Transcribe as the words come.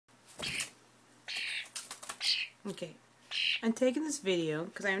Okay, I'm taking this video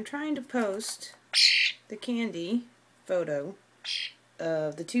because I'm trying to post the candy photo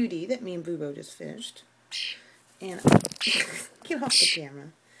of the 2D that me and Bubo just finished. And get off the camera.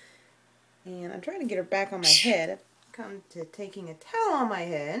 And I'm trying to get her back on my head. I've come to taking a towel on my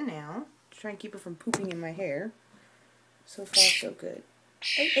head now to try and keep her from pooping in my hair. So far, so good.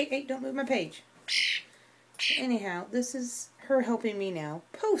 Hey, don't move my page. Anyhow, this is her helping me now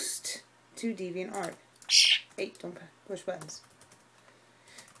post to DeviantArt. Hey, don't push buttons.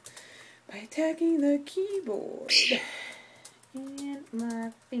 By attacking the keyboard and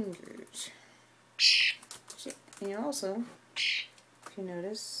my fingers. And also, if you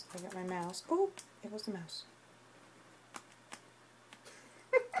notice, I got my mouse. Oh, it was the mouse.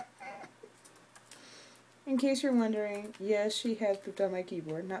 In case you're wondering, yes, she has pooped on my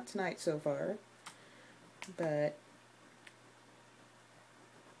keyboard. Not tonight so far. But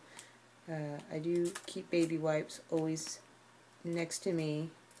I do keep baby wipes always next to me,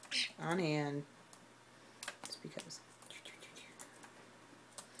 on hand. Just because.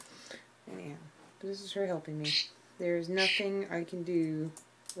 Anyhow, this is her helping me. There is nothing I can do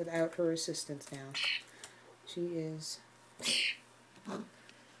without her assistance now. She is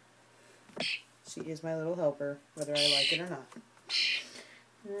my little helper, whether I like it or not.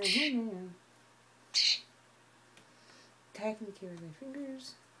 Tagging the keyboard with my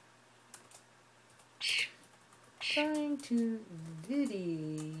fingers. Trying to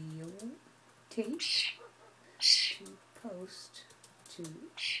videotape to post to.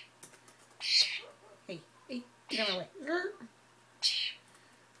 Hey, get out of my way.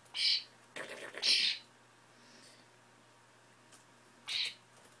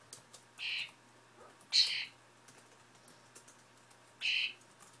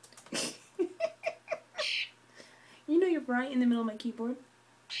 You know you're right in the middle of my keyboard.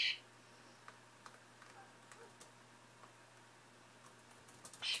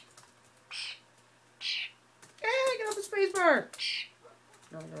 Hey, get off the space bar!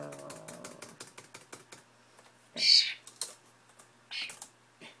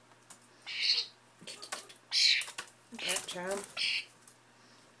 That child.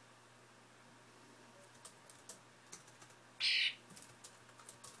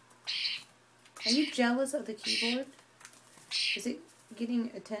 Are you jealous of the keyboard? Is it getting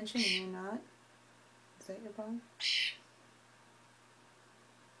attention and you're not? Is that your problem?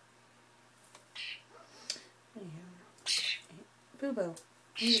 Anyhow. Bubo,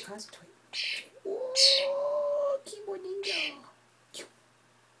 I need to concentrate. Oh, keyboard ninja.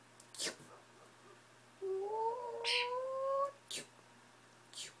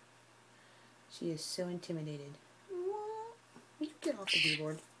 She is so intimidated. You get off the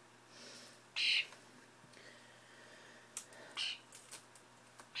keyboard.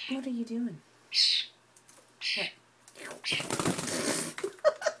 What are you doing? What?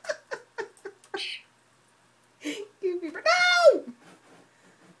 No!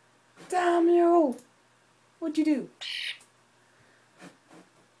 Damn you! What'd you do?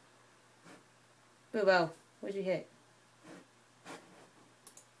 Bubo, what'd you hit?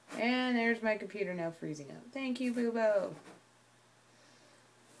 And there's my computer now freezing up. Thank you, Bubo.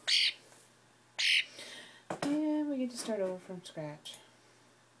 And we get to start over from scratch.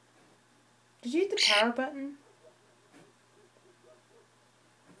 Did you hit the power button?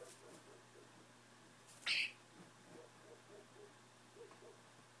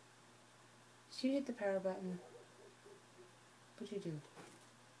 Did you hit the power button? What'd you do?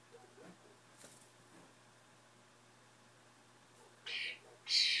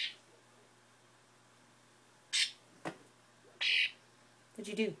 What'd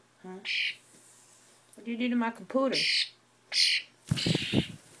you do, huh? What'd you do to my computer?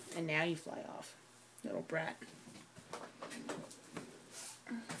 And now you fly off, little brat.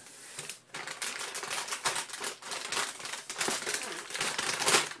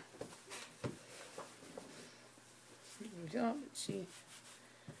 Oh, she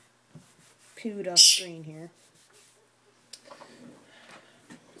pooed off screen here.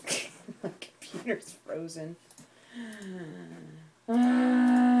 My computer's frozen.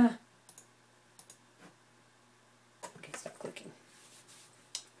 Okay, stop clicking.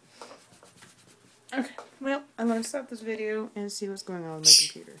 Okay, well, I'm going to stop this video and see what's going on with my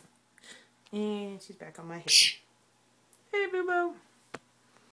computer. And she's back on my head. Hey, Bubo!